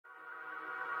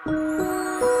Hello,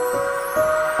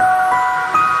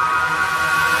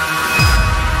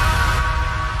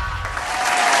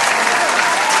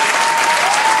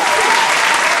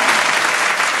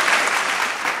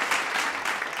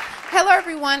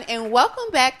 everyone, and welcome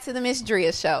back to the Miss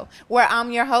Dria Show, where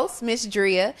I'm your host, Miss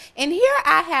Dria, and here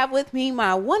I have with me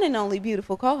my one and only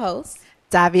beautiful co-host,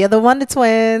 Dria, the Wonder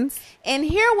Twins. And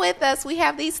here with us, we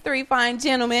have these three fine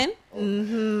gentlemen.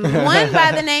 One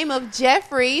by the name of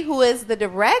Jeffrey, who is the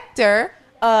director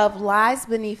of Lies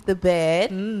Beneath the Bed.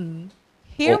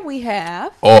 Here we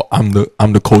have... I'm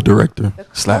the co-director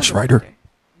 / writer.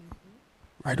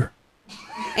 Writer.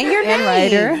 And your name?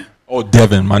 Writer. Oh,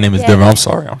 Devin. My name is Devin. I'm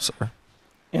sorry.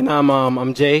 And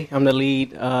I'm Jay. I'm the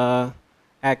lead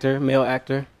actor, male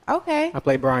actor. Okay. I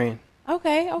play Brian.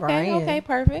 Okay,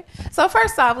 perfect. So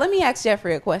first off, let me ask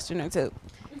Jeffrey a question or two.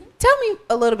 Tell me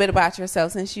a little bit about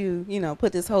yourself, since you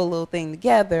put this whole little thing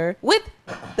together with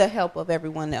the help of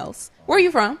everyone else. Where are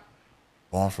you from?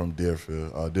 I'm from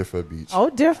Deerfield, Deerfield Beach. Oh,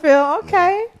 Deerfield.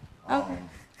 Okay. Okay.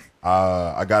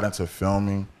 I got into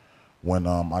filming when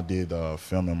I did a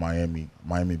film in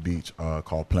Miami Beach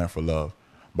called Plan for Love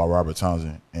by Robert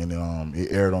Townsend. And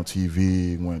it aired on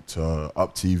TV, went to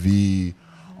Up TV.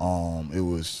 It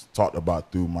was talked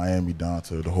about through Miami down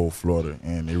to the whole Florida,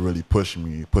 and it really pushed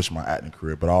my acting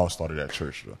career. But I all started at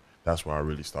church, though. That's where I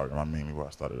really started. Mainly where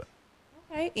I started at.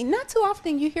 Okay, and not too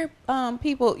often you hear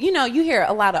people, you hear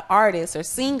a lot of artists or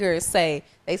singers say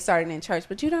they started in church,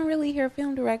 but you don't really hear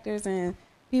film directors and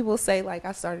people say, like,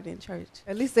 I started in church.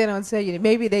 At least they don't tell you.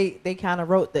 Maybe they kind of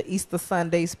wrote the Easter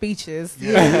Sunday speeches.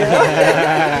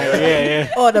 Yeah.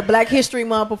 Or the Black History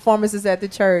Month performances at the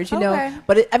church, Okay.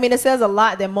 But it says a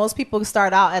lot that most people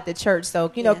start out at the church. So,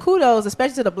 kudos,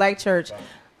 especially to the Black church,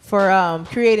 for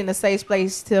creating a safe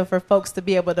place for folks to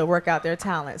be able to work out their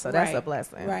talent. So that's a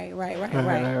blessing.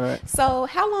 Right. So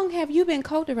how long have you been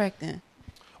co-directing?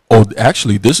 Oh,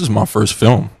 actually, this is my first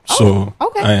film.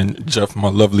 Okay. And Jeff, my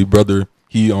lovely brother,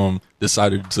 he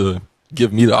decided to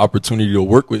give me the opportunity to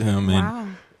work with him.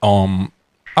 And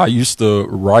I used to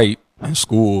write in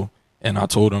school, and I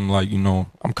told him, like,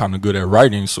 I'm kind of good at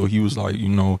writing. So he was like,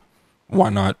 why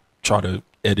not try to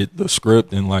edit the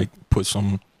script and like put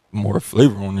some more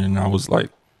flavor on it? And I was like,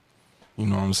 you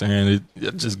know what I'm saying?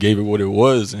 It just gave it what it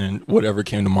was, and whatever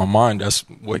came to my mind, that's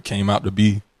what came out to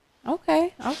be.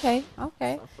 Okay.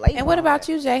 And what about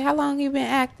you, Jay? How long you been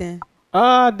acting?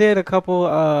 I did a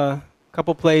couple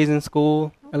plays in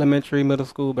school, elementary, middle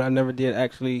school, but I never did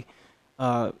actually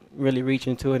really reach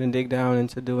into it and dig down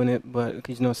into doing it. But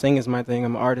because singing is my thing.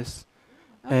 I'm an artist.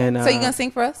 Okay. And so you gonna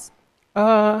sing for us?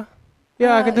 Yeah,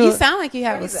 I could do it. You sound like you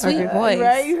have a sweet voice.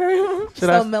 Right? You heard him? Should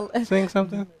I sing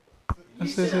something?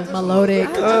 Melodic.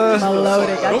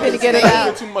 I couldn't get it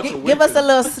out. Give us a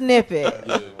little snippet.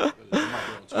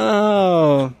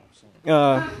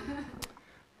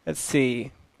 Let's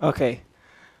see. Okay.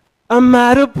 I'm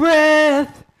out of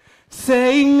breath.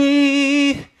 Save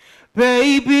me.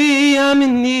 Baby, I'm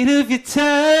in need of your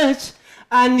touch.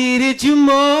 I needed you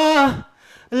more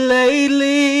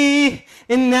lately,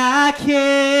 and I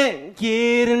can't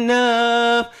get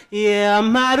enough. Yeah,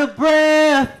 I'm out of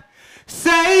breath.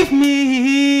 Save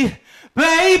me.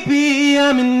 Baby,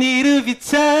 I'm in need of your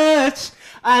touch.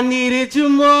 I needed you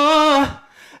more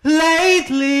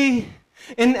lately,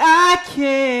 and I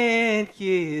can't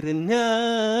get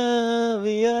enough of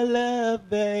your love,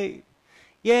 babe.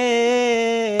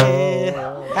 Yeah.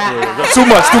 Too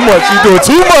much. You doing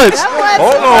too much.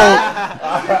 Hold on.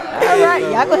 All right.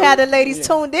 Y'all gonna have the ladies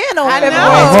tuned in on I that.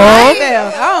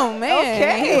 know. Oh man.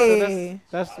 Okay.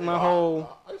 So that's my whole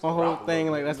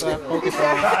thing. Like, that's what I focus on.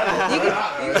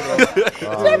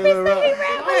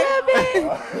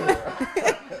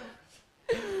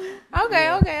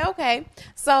 Okay.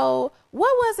 So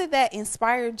what was it that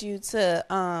inspired you to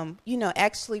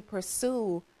actually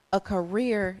pursue a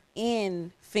career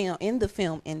in the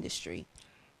film industry?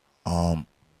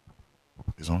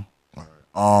 It's on?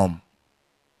 All right.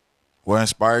 What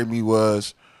inspired me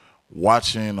was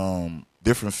watching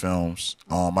different films.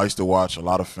 I used to watch a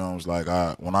lot of films. Like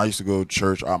when I used to go to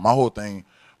church, my whole thing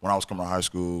when I was coming to high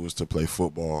school was to play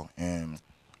football,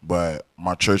 but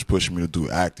my church pushed me to do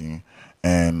acting,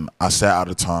 and I sat out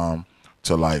of time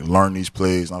to like learn these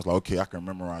plays. And I was like, okay, I can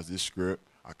memorize this script.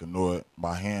 I can know it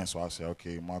by hand. So I said,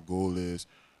 okay, my goal is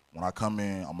when I come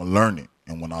in, I'm gonna learn it.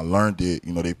 And when I learned it,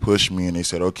 they pushed me and they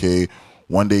said, okay,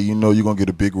 one day, you're going to get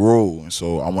a big role. And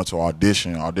so I went to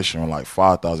audition with like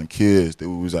 5,000 kids. They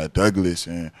was at Douglas,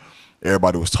 and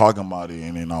everybody was talking about it.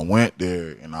 And then I went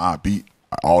there, and I beat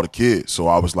all the kids. So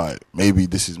I was like, maybe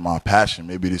this is my passion.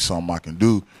 Maybe this is something I can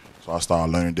do. So I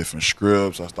started learning different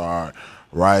scripts. I started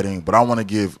writing. But I want to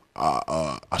give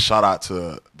a shout out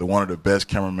to one of the best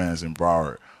cameramans in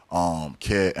Broward,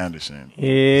 Ked Anderson.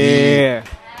 Yeah.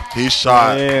 He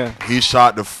shot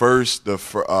the first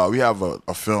we have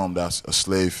a film that's a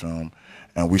slave film,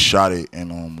 and we shot it in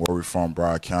where we're from,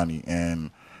 Broward County,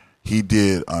 and he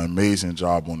did an amazing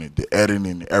job on it, the editing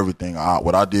and everything.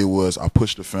 What I did was I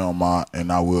pushed the film out,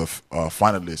 and I was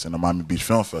finalist in the Miami Beach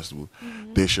Film Festival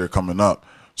this year coming up.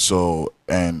 So,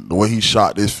 and the way he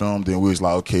shot this film, then we was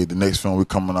like, okay, the next film we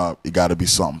coming up, it got to be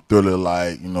something thriller,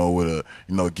 like, with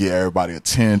get everybody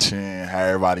attention, have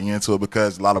everybody into it,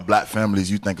 because a lot of black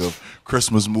families, you think of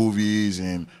Christmas movies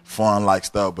and fun like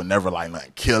stuff, but never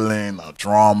like killing or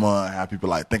drama, and have people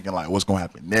like thinking like what's gonna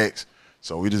happen next.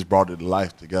 So we just brought it to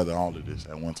life together, all of this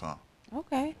at one time.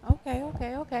 Okay.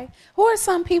 Who are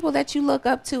some people that you look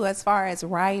up to as far as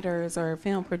writers or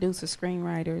film producers,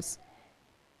 screenwriters?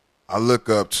 I look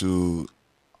up to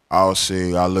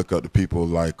people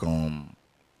like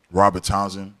Robert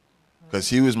Townsend, because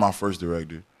he was my first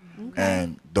director,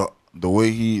 and the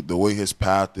way his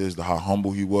path is, how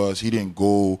humble he was. He didn't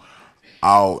go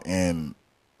out and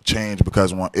change,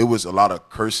 because it was a lot of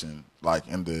cursing like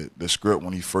in the script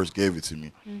when he first gave it to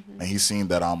me, and he seen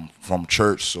that I'm from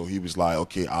church, so he was like,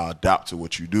 okay, I'll adapt to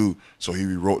what you do. So he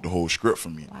rewrote the whole script for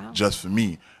me, just for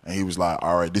me, and he was like,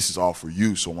 all right, this is all for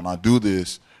you. So when I do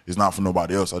this, it's not for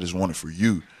nobody else. I just want it for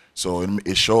you. So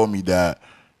it showed me that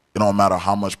it don't matter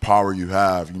how much power you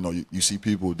have. You see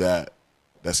people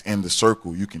that's in the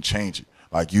circle, you can change it.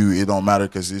 Like it don't matter,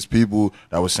 because it's people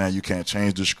that was saying you can't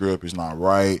change the script, it's not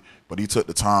right. But he took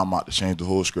the time out to change the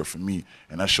whole script for me,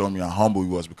 and that showed me how humble he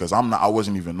was, because I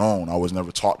wasn't even known. I was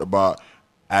never talked about.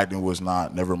 Acting was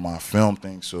never my film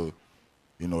thing. So,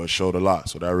 it showed a lot.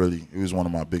 So it was one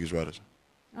of my biggest writers.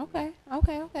 Okay.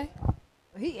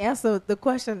 He answered the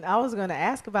question I was going to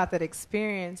ask about that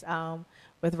experience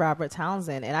with Robert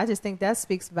Townsend. And I just think that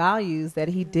speaks values, that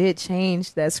he did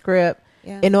change that script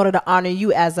in order to honor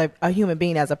you as a human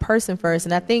being, as a person first.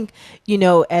 And I think,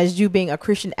 as you being a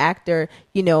Christian actor,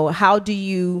 how do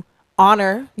you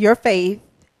honor your faith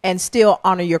and still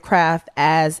honor your craft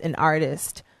as an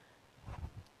artist?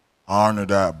 I honor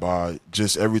that by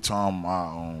just every time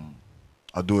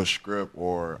I do a script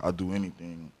or I do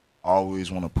anything, I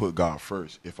always want to put God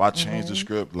first. If I change the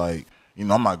script, like, I'm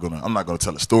not gonna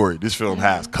tell a story. This film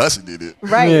has cussing in it,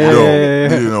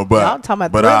 right? But I'm talking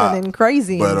about thrilling and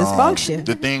crazy and dysfunction.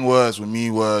 The thing was with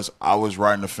me was I was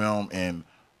writing the film, and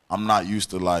I'm not used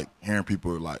to like hearing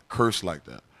people like curse like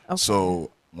that. Okay.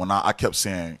 So when I kept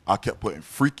putting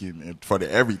freaking in front of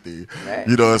everything, right.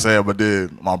 You know what I'm saying? But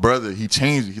then my brother, he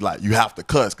changed it. He like, you have to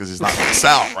cuss because it's not going to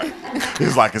sound right.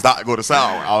 He's like, it's not going to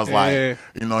sound right. I was like,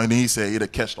 and then he said it'll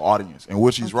catch the audience, and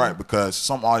which he's right, because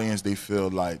some audience, they feel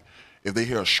like if they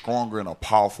hear a stronger and a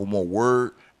powerful more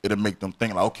word, it'll make them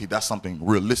think like, okay, that's something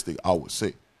realistic, I would say.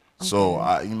 Okay. So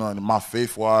in my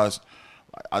faith wise,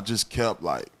 I just kept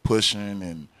like pushing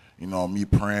and, me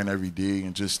praying every day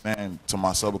and just standing to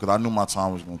myself, because I knew my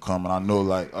time was going to come, and I know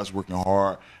like us working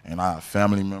hard, and I have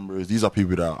family members. These are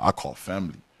people that I call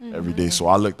family every day. So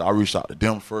I reached out to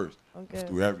them first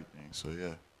through everything. So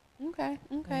yeah. Okay.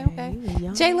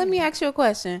 Jay, let me ask you a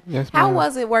question. Yes, how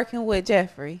was it working with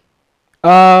Jeffrey?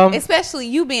 Especially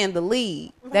you being the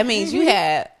lead. That means you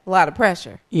had a lot of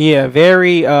pressure. Yeah,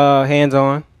 very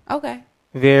hands-on. Okay.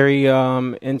 Very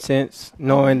intense,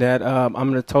 knowing that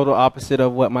I'm the total opposite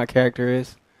of what my character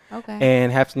is. Okay.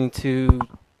 And having to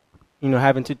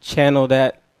channel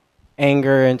that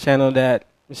anger and channel that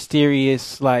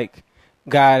mysterious like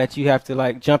guy that you have to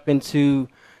like jump into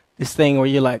this thing where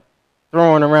you're like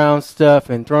throwing around stuff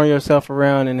and throwing yourself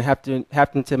around and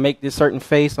having to make this certain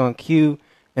face on cue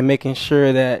and making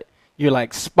sure that you're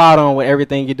like spot on with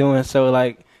everything you're doing. So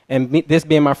like, this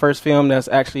being my first film that's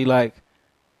actually like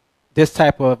this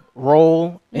type of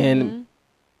role, and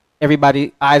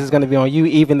everybody eyes is going to be on you,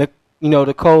 even the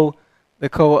co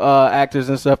actors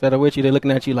and stuff that are with you. They're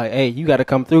looking at you like, hey, you got to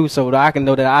come through so that I can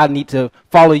know that I need to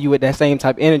follow you with that same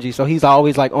type of energy. So he's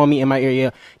always like on me in my ear, yeah,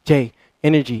 Jay,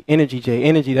 energy, Jay,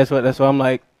 energy. That's what I'm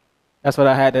like. That's what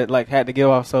I had to give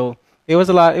off. So it was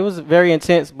a lot. It was very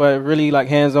intense, but really like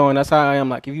hands on. That's how I am.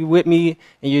 Like if you with me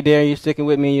and you're there, and you're sticking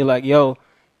with me, and you're like, yo,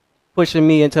 pushing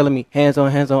me and telling me hands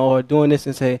on, or doing this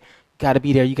and say, gotta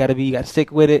be there. You gotta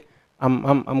stick with it. I'm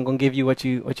gonna give you what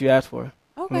you asked for.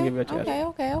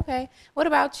 Okay. What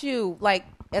about you? Like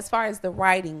as far as the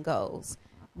writing goes,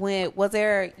 was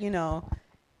there,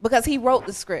 because he wrote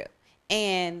the script,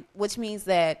 and which means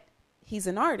that he's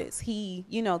an artist. He,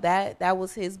 you know, that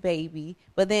was his baby.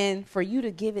 But then for you to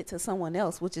give it to someone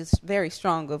else, which is very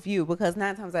strong of you, because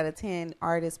 9 times out of 10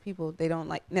 artists, people, they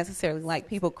don't necessarily like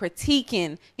people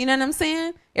critiquing. You know what I'm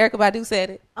saying? Erykah Badu said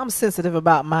it. I'm sensitive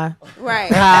about my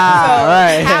right.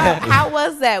 How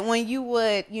was that when you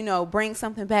would, you know, bring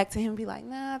something back to him and be like,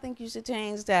 nah, I think you should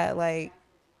change that? Like,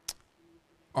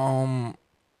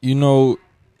 you know,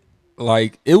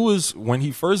 like it was when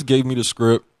he first gave me the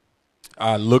script.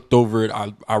 I looked over it.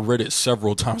 I read it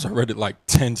several times. I read it like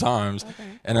 10 times,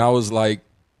 and I was like,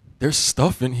 "There's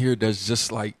stuff in here that's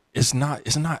just like it's not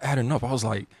adding up." I was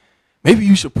like, "Maybe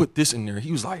you should put this in there."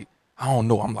 He was like, "I don't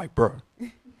know." I'm like, "Bro,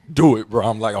 do it, bro."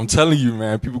 I'm like, "I'm telling you,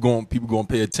 man. People going to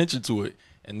pay attention to it."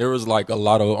 And there was like a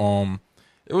lot of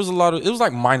it was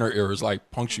like minor errors,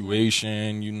 like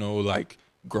punctuation, you know, like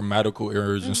grammatical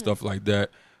errors and stuff like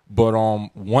that. But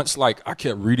once like I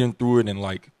kept reading through it and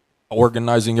like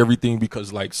organizing everything,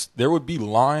 because like there would be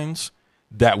lines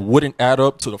that wouldn't add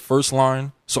up to the first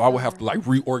line, so I would have to like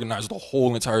reorganize the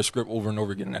whole entire script over and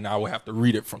over again, and I would have to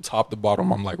read it from top to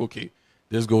bottom. I'm like, okay,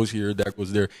 this goes here, that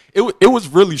goes there. It was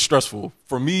really stressful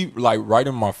for me, like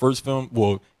writing my first film,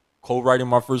 co-writing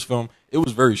my first film. It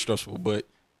was very stressful, but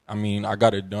I mean, I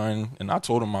got it done, and I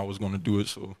told him I was going to do it,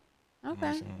 so.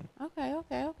 Okay.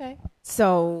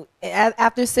 So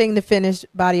after seeing the finished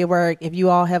body of work, if you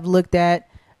all have looked at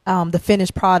the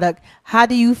finished product, how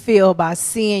do you feel about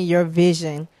seeing your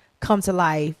vision come to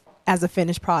life as a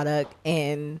finished product,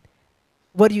 and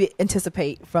what do you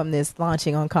anticipate from this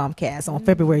launching on Comcast on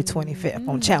February 25th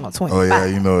on Channel 25? Oh yeah,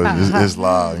 you know it's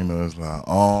live. You know it's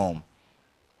live.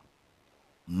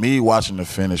 Me watching the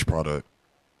finished product,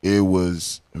 it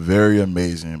was very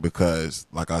amazing because,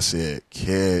 like I said,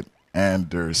 Ked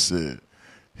Anderson,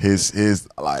 his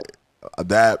like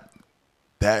that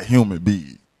human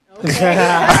being.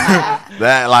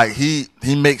 That like he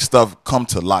makes stuff come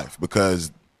to life,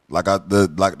 because like I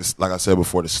said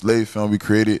before, the slave film we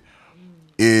created,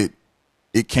 it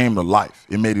came to life.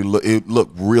 It made it look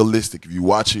realistic. If you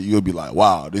watch it, you'll be like,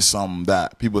 wow, this is something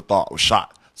that people thought was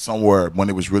shot somewhere when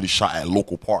it was really shot at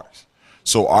local parks.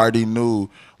 So I already knew,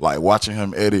 like watching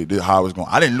him edit, how it was going.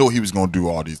 I didn't know he was going to do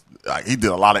all these. Like he did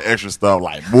a lot of extra stuff,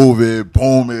 like moving,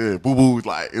 booming, boo boo.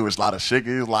 Like it was a lot of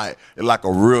shaking. It was like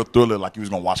a real thriller, like he was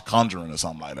gonna watch Conjuring or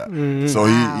something like that. So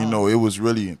he, you know, it was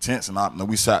really intense. And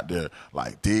we sat there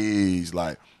like days.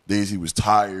 He was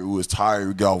tired. We was tired.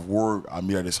 We got off work. I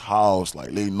meet at his house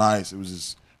like late nights. It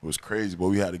was crazy, but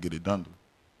we had to get it done.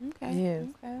 Okay. Yes.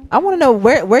 Okay. I want to know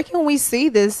where can we see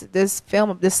this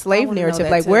film, this slave narrative?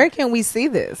 Like, where can we see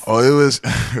this? Oh, it was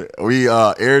we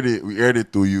aired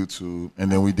it through YouTube,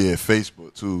 and then we did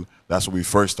Facebook too. That's when we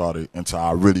first started. Until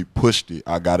I really pushed it,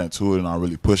 I got into it, and I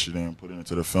really pushed it and put it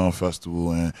into the film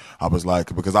festival. And I was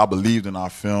like, because I believed in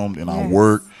our film and our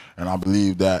work, and I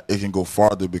believe that it can go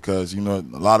farther. Because you know,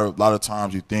 a lot of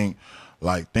times you think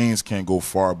like things can't go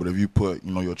far, but if you put,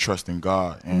 you know, your trust in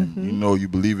God and you know you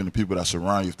believe in the people that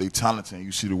surround you, if they talented and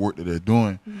you see the work that they're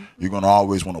doing, you're gonna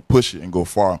always want to push it and go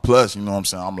far. And plus, you know what I'm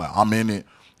saying, I'm in it.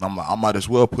 I'm like, I might as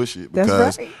well push it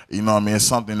because, you know what I mean, it's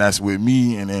something that's with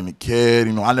me. And then the kid,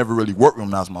 you know, I never really worked with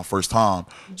him. That was my first time.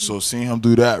 So seeing him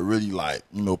do that really, like,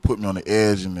 you know, put me on the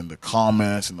edge. And then the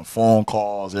comments and the phone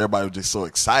calls, everybody was just so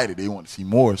excited. They wanted to see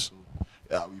more. So,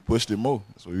 yeah, we pushed it more.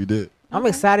 That's what we did. I'm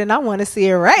excited and I want to see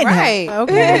it right now.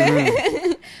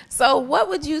 Okay. So what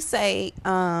would you say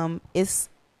is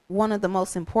one of the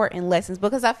most important lessons?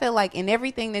 Because I feel like in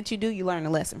everything that you do, you learn a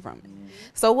lesson from it.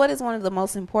 So what is one of the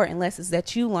most important lessons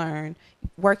that you learned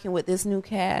working with this new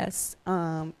cast,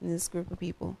 this group of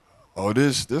people? Oh,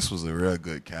 this was a real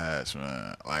good cast,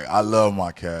 man. Like, I love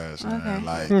my cast, man.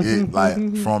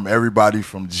 Like from everybody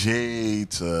from Jay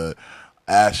to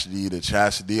Ashley to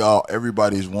Chastity,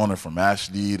 everybody's wanted, from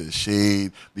Ashley to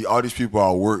Shade. All these people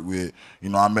I work with, you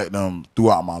know, I met them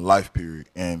throughout my life period.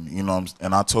 And, you know,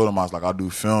 and I told them, I was like, I do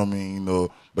filming, you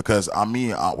know, because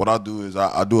what I do is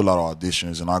I do a lot of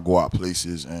auditions and I go out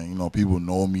places and, you know, people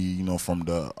know me, you know, from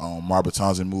the Robert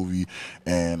Townsend movie,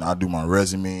 and I do my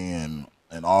resume and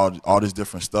all this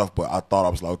different stuff. But I thought, I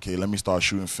was like, okay, let me start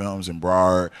shooting films in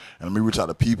Broward, and let me reach out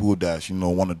to people that, you know,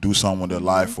 want to do something with their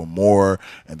life or more.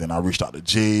 And then I reached out to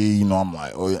Jay, you know, I'm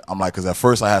like, because at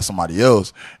first I had somebody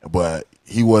else, but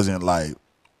he wasn't like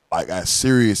as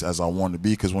serious as I wanted to be.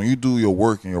 Because when you do your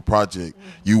work and your project,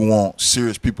 you want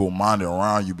serious people minded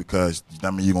around you, because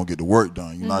that means you're going to get the work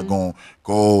done. You're not going to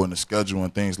go in the schedule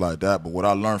and things like that. But what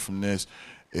I learned from this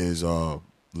is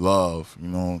love, you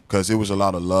know, because it was a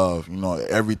lot of love. You know,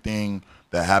 everything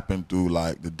that happened through,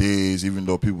 like, the days, even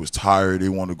though people was tired, they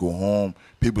wanted to go home,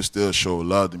 people still showed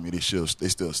love to me. They still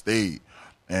stayed.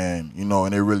 And, you know,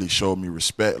 and they really showed me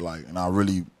respect, like, and I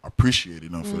really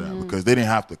appreciated them for that, because they didn't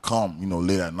have to come, you know,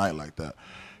 late at night like that.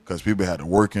 Because people had to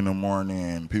work in the morning,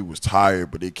 and people was tired,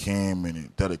 but they came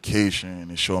and dedication,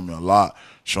 and it showed me a lot,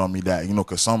 showing me that, you know,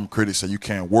 because some critics say you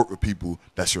can't work with people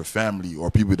that's your family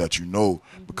or people that you know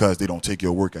because they don't take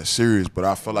your work as serious, but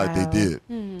I felt like they did.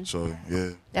 So,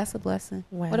 yeah. That's a blessing.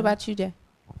 Wow. What about you, Jay?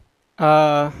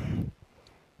 A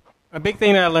big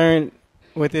thing that I learned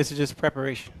with this is just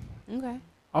preparation. Okay.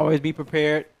 Always be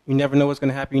prepared. You never know what's going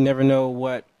to happen. You never know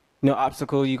what, you know,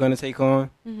 obstacle you're going to take on.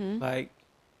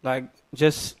 Like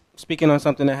just speaking on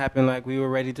something that happened, like we were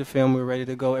ready to film, we were ready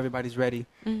to go, everybody's ready,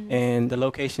 and the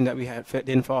location that we had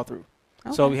didn't fall through.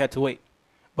 Okay. So we had to wait.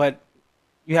 But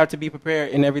you have to be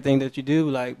prepared in everything that you do,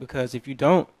 like, because if you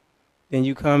don't, then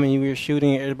you come and you're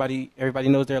shooting, everybody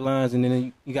knows their lines, and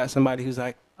then you got somebody who's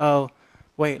like, oh,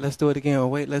 wait, let's do it again, or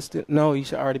wait, no, you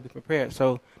should already be prepared.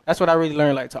 So that's what I really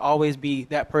learned, like, to always be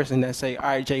that person that say, all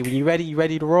right, Jay, when you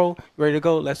ready to roll, you ready to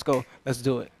go, let's go, let's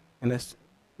do it. And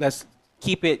let's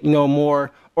keep it, you know,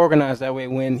 more organized that way,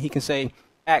 when he can say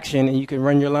action and you can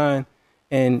run your line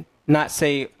and not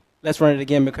say, let's run it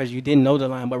again because you didn't know the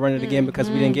line, but run it again because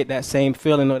we didn't get that same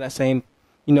feeling or that same,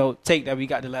 you know, take that we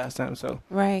got the last time. So,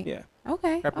 yeah.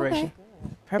 Okay. Preparation.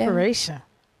 Okay. Preparation.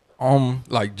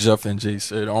 Like Jeff and Jay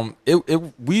said,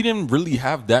 we didn't really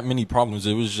have that many problems.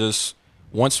 It was just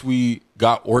once we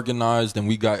got organized and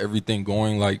we got everything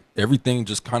going, like everything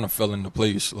just kind of fell into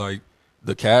place. Like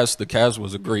the cast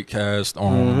was a great cast.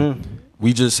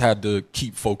 We just had to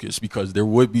keep focused because there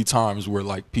would be times where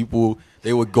like people,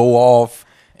 they would go off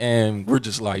and we're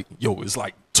just like, yo, it's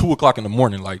like 2:00 in the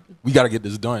morning. Like we got to get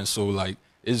this done. So like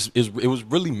it was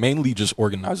really mainly just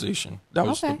organization. That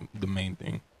was the main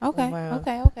thing. Okay. Wow.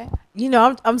 Okay. You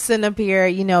know, I'm sitting up here,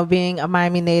 you know, being a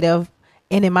Miami native,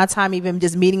 and in my time even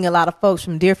just meeting a lot of folks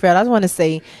from Deerfield, I just want to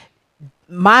say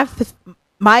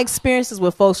my experiences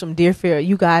with folks from Deerfield,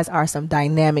 you guys are some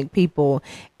dynamic people,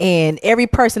 and every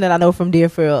person that I know from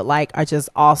Deerfield, like, are just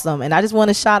awesome. And I just want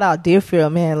to shout out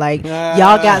Deerfield, man. Like,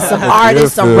 y'all got some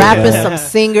artists, some rappers, some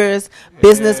singers,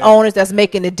 business owners that's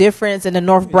making a difference in the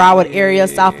North Broward area,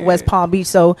 Southwest Palm Beach.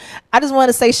 So I just want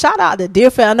to say shout out to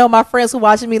Deerfield. I know my friends who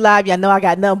watching me live, y'all know I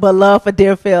got nothing but love for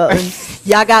Deerfield. And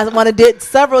y'all guys want to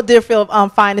several Deerfield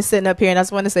finest sitting up here, and I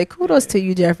just want to say kudos to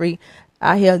you, Jeffrey,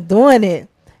 out here doing it.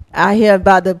 I hear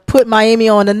about to put Miami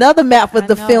on another map with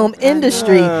the film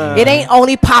industry. It ain't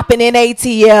only popping in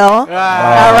ATL. All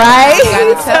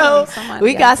right. So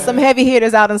we got some heavy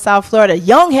hitters out in South Florida,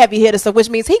 young heavy hitters, so which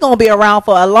means he going to be around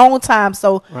for a long time.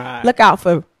 So look out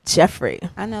for Jeffrey.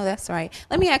 I know that's right.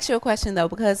 Let me ask you a question, though,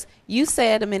 because you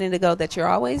said a minute ago that you're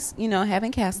always, you know,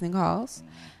 having casting calls.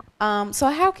 So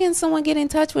how can someone get in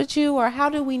touch with you, or how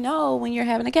do we know when you're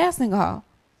having a casting call?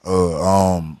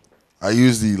 I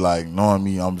usually, like, knowing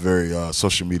me, I'm very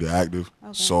social media active.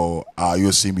 Okay. So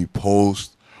you'll see me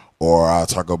post, or I'll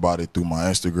talk about it through my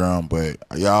Instagram. But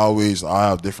I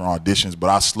have different auditions,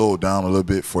 but I slowed down a little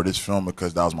bit for this film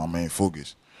because that was my main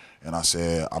focus. And I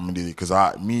said, I'm going to do it because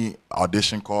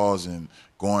audition calls and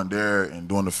going there and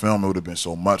doing the film, it would have been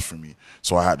so much for me.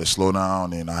 So I had to slow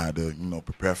down, and I had to, you know,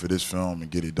 prepare for this film and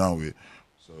get it done with.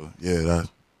 So, yeah,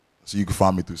 so you can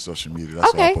find me through social media.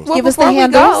 That's okay. Well, give us the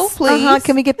handles, please.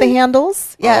 Can we get the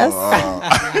handles? Yes.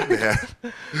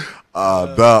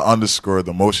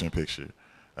 The motion picture.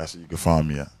 That's what you can find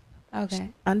me at.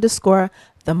 Okay. _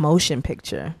 the motion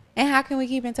picture. And how can we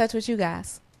keep in touch with you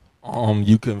guys?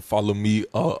 You can follow me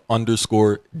 _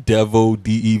 Devo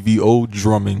DEVO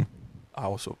drumming. I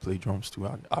also play drums too.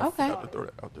 I forgot to throw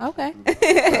that out there. Okay.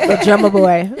 The drummer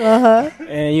boy.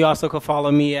 And you also can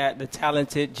follow me at The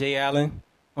Talented Jay Allen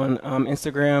on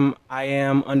Instagram. I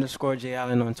am _ Jay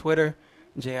Allen on Twitter,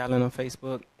 Jay Allen on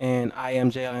Facebook, and I am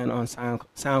Jay Allen on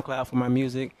SoundCloud for my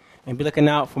music. And be looking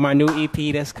out for my new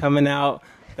EP that's coming out,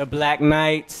 The Black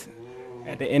Knight,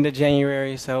 at the end of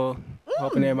January. So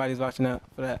hoping everybody's watching out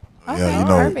for that. Okay, yeah, you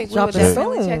know, perfect. We will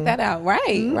definitely check that out.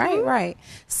 Right.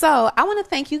 So I want to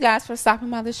thank you guys for stopping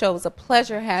by the show. It was a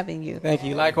pleasure having you. Thank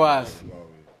you. Likewise.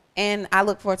 And I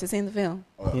look forward to seeing the film.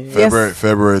 February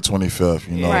 25th.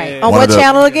 You know, right. On what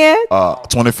channel again?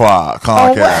 25.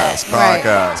 Comcast.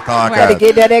 Comcast. Gotta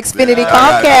get that Xfinity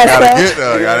Comcast.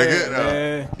 Gotta get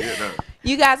that.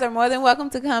 You guys are more than welcome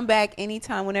to come back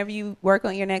anytime. Whenever you work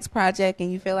on your next project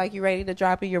and you feel like you're ready to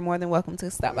drop it, you're more than welcome to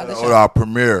stop by the show. Our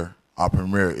premiere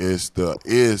is the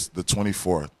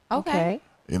 24th. Okay.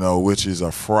 You know, which is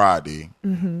a Friday,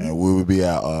 and we will be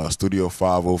at Studio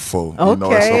 504. Okay. You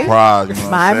know, a surprise. You know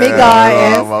Miami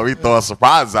Gardens. We throwing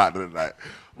surprises out there tonight.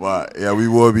 But yeah, we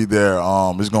will be there.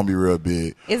 It's gonna be real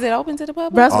big. Is it open to the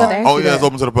public? It's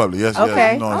open to the public. Yes,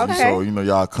 okay. Yes. So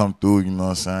y'all come through. You know what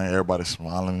I'm saying? Everybody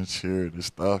smiling and cheering and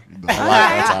stuff. I like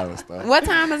that type of stuff. What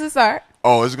time does it start?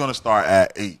 Oh, it's gonna start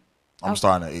at 8. I'm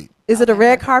starting at 8. Is it a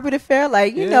red carpet affair?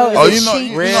 Like, I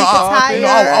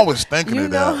was thinking of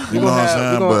that. You know what I'm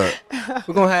saying? But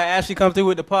we're going to have Ashley come through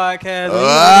with the podcast. We're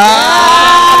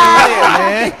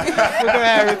going to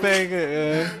have everything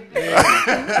good.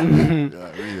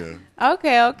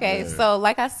 Okay. Yeah. So,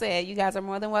 like I said, you guys are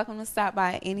more than welcome to stop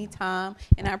by at any time,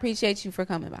 and I appreciate you for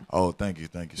coming by. Oh, thank you.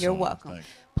 You're welcome.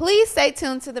 Please stay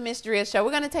tuned to the Miss Dria Show.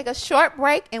 We're going to take a short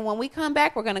break, and when we come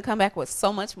back, we're going to come back with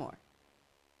so much more.